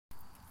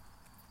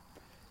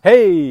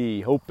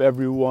Hey, hope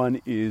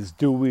everyone is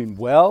doing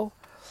well.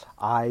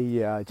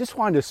 I just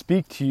wanted to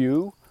speak to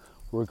you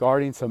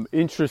regarding some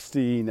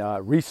interesting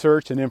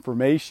research and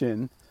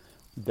information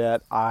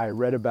that I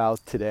read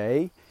about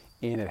today,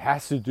 and it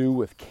has to do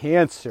with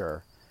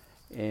cancer.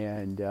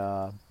 And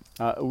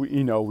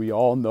we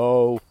all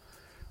know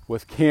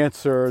with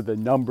cancer, the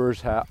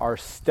numbers are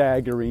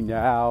staggering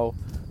now.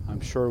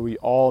 I'm sure we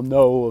all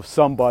know of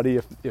somebody,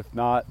 if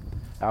not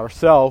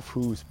ourselves,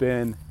 who's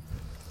been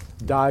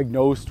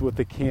diagnosed with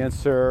the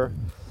cancer.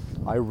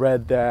 I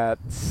read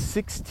that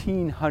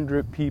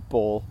 1,600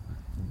 people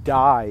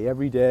die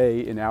every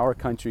day in our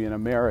country, in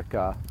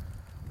America,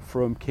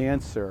 from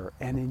cancer.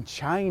 And in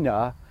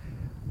China,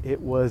 it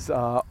was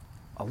a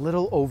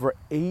little over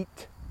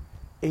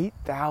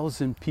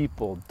 8,000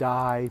 people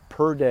die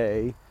per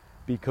day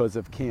because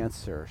of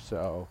cancer.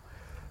 So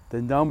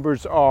the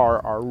numbers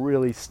are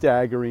really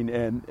staggering,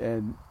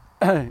 and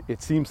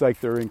it seems like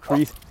they're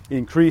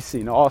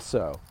increasing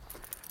also.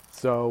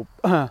 So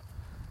a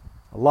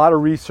lot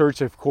of research,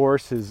 of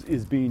course,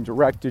 is being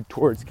directed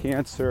towards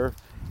cancer.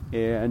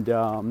 And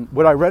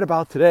what I read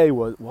about today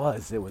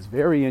was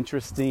very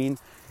interesting.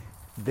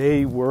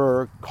 They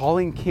were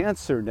calling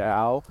cancer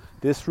now,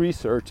 this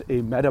research,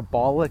 a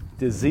metabolic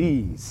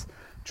disease.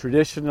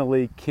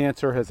 Traditionally,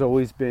 cancer has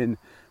always been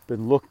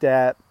looked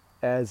at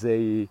as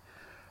a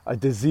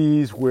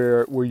disease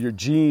where your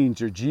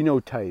genes, your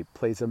genotype,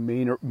 plays a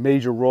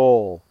major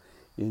role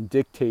in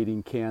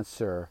dictating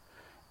cancer.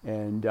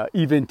 And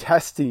even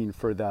testing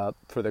for the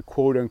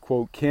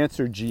quote-unquote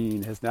cancer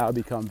gene has now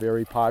become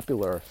very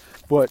popular.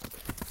 But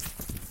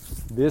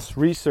this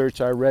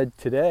research I read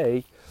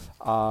today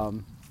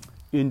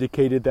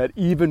indicated that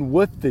even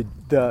with the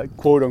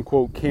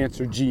quote-unquote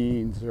cancer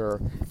genes, or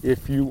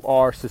if you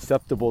are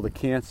susceptible to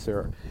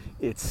cancer,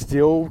 it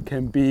still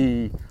can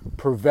be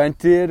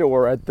prevented,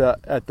 or at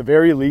the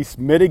very least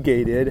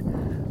mitigated,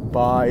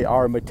 by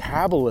our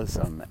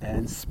metabolism,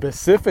 and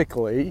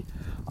specifically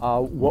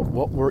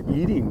what we're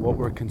eating, what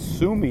we're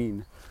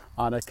consuming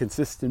on a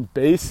consistent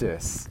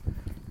basis.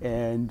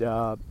 And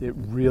it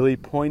really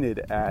pointed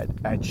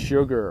at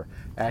sugar,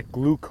 at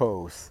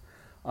glucose,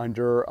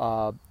 under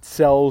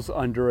cells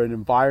under an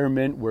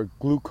environment where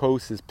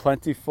glucose is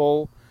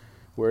plentiful,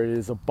 where it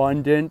is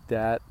abundant,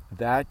 that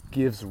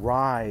gives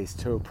rise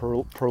to a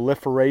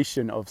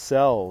proliferation of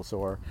cells,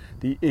 or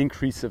the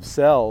increase of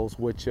cells,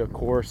 which of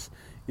course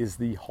is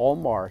the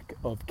hallmark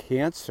of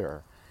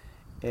cancer.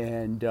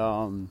 And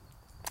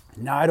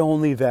not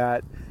only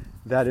that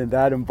in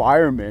that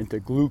environment, a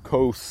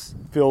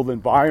glucose-filled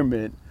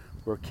environment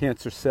where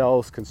cancer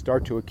cells can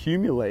start to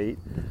accumulate,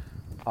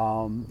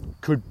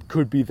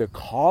 could be the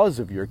cause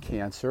of your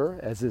cancer,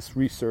 as this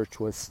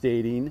research was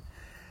stating.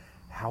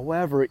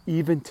 However,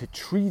 even to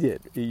treat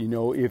it,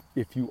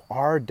 if you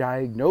are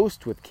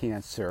diagnosed with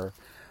cancer,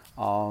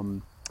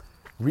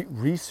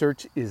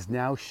 research is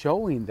now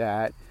showing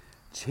that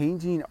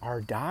changing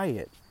our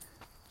diet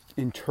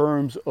in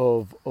terms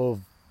of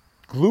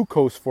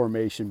glucose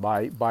formation,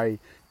 by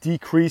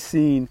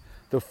decreasing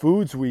the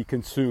foods we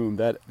consume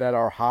that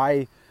are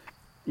high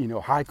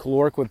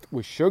caloric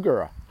with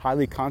sugar,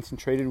 highly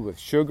concentrated with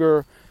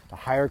sugar, the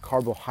higher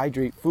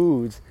carbohydrate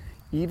foods.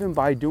 Even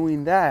by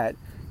doing that,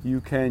 you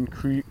can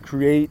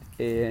create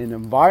an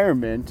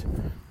environment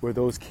where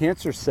those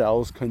cancer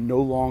cells can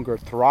no longer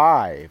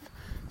thrive.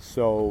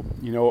 So,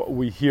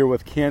 we hear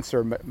with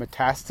cancer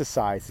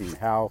metastasizing,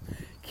 how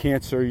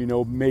cancer,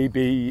 may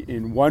be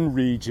in one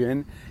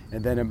region,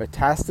 and then it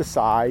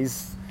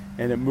metastasizes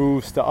and it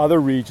moves to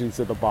other regions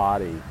of the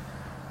body.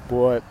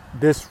 But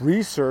this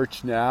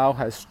research now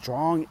has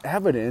strong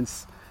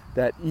evidence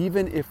that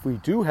even if we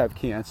do have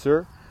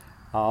cancer,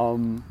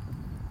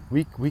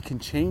 we can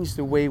change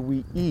the way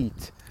we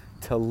eat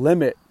to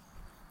limit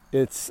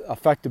its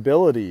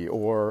affectability,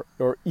 or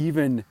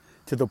even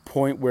to the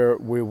point where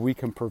we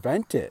can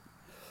prevent it.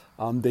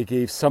 They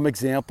gave some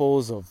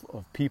examples of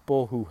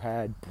people who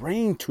had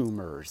brain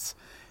tumors.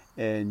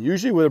 And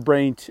usually with a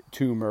brain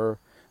tumor,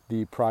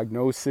 the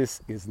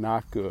prognosis is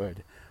not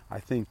good. I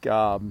think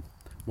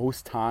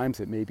most times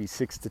it may be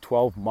 6 to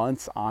 12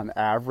 months on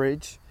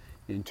average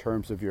in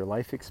terms of your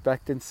life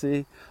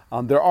expectancy.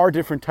 There are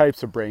different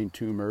types of brain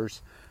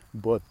tumors,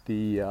 but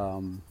the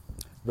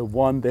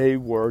one they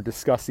were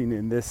discussing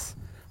in this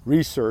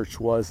research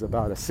was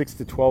about a 6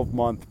 to 12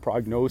 month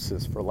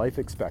prognosis for life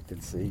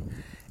expectancy.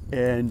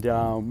 And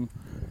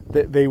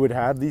they would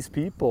have these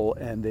people,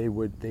 and they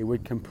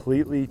would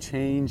completely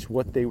change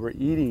what they were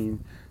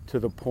eating to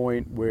the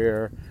point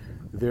where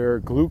their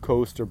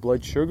glucose or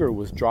blood sugar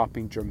was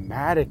dropping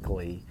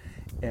dramatically.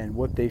 And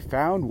what they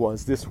found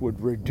was this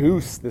would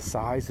reduce the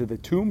size of the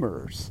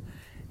tumors,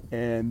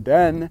 and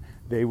then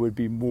they would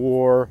be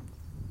more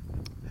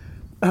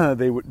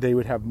they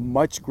would have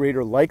much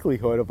greater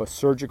likelihood of a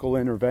surgical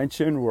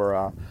intervention where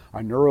a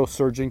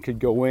neurosurgeon could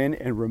go in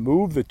and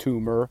remove the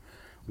tumor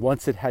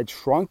once it had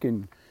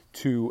shrunken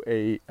to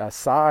a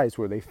size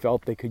where they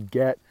felt they could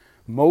get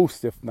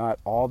most, if not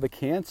all, the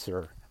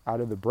cancer out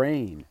of the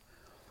brain.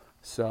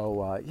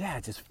 So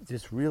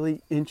just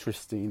really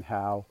interesting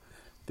how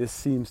this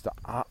seems to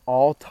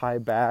all tie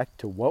back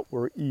to what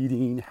we're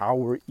eating, how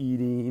we're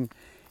eating,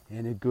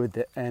 and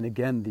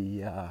again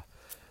the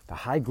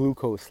high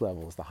glucose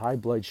levels, the high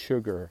blood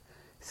sugar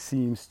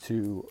seems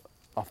to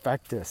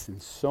affect us in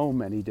so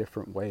many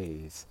different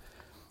ways.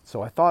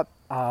 So I thought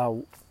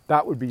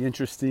that would be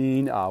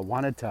interesting.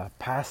 Wanted to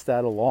pass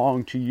that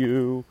along to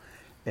you.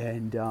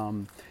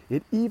 And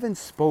it even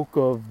spoke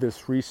of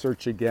this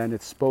research again.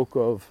 It spoke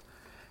of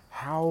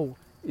how,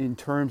 in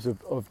terms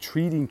of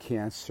treating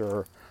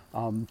cancer,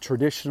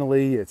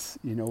 traditionally it's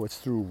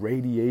through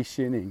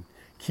radiation and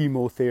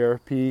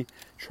chemotherapy,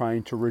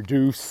 trying to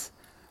reduce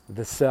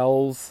the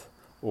cells,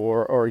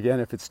 or again,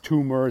 if it's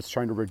tumor, it's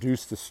trying to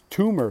reduce this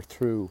tumor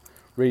through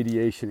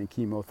radiation and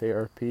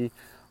chemotherapy.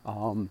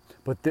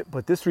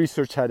 But this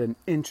research had an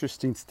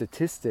interesting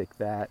statistic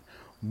that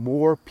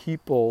more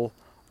people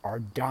are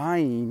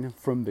dying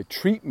from the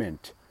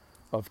treatment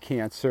of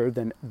cancer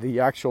than the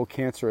actual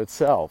cancer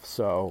itself.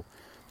 So,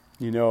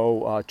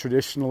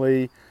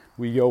 traditionally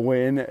we go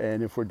in,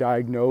 and if we're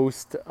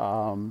diagnosed,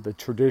 the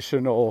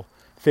traditional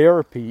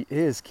therapy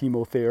is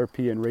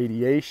chemotherapy and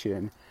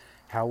radiation.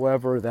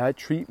 However, that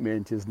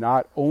treatment is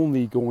not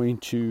only going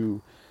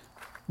to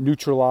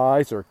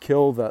neutralize or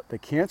kill the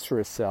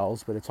cancerous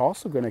cells, but it's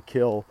also going to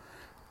kill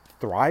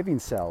thriving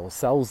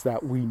cells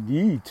that we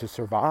need to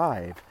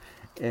survive.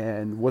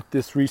 And what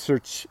this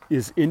research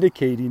is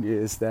indicating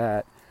is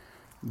that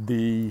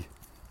the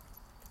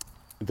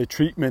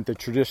treatment, the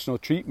traditional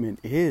treatment,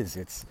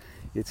 it's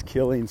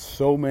killing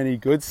so many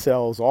good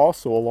cells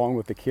also along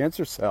with the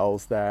cancer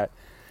cells that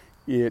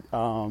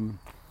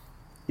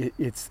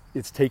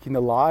it's taking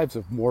the lives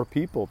of more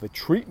people, the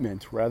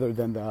treatment rather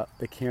than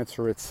the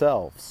cancer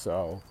itself.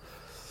 So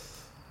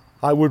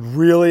I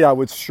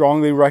would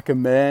strongly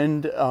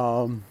recommend,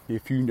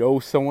 if you know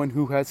someone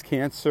who has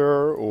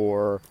cancer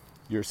or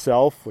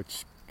yourself,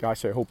 which,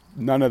 gosh, I hope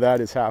none of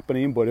that is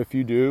happening, but if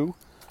you do,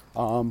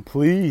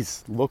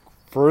 please look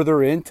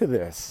further into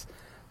this,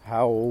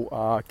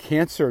 how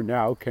cancer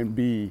now can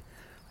be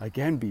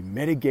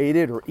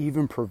mitigated or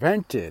even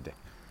prevented.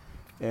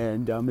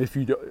 And if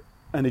you do,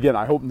 and again,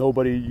 I hope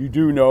nobody you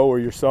do know or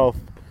yourself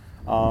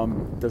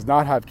does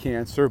not have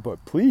cancer,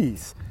 but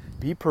please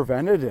be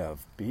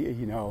preventative.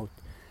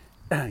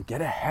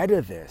 Get ahead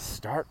of this.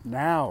 Start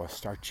now.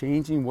 Start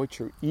changing what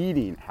you're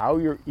eating, how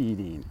you're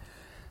eating.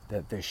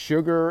 That the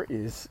sugar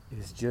is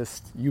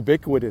just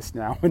ubiquitous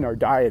now in our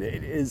diet.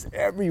 It is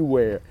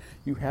everywhere.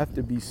 You have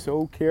to be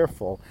so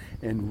careful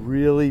and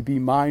really be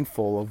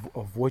mindful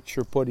of what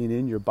you're putting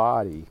in your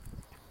body.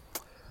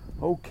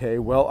 Okay,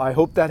 well, I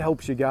hope that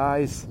helps you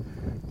guys.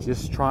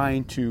 Just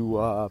trying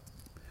to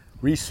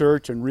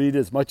research and read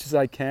as much as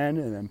I can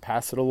and then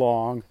pass it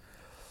along.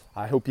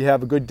 I hope you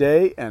have a good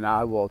day, and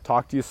I will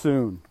talk to you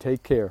soon.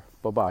 Take care.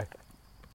 Bye-bye.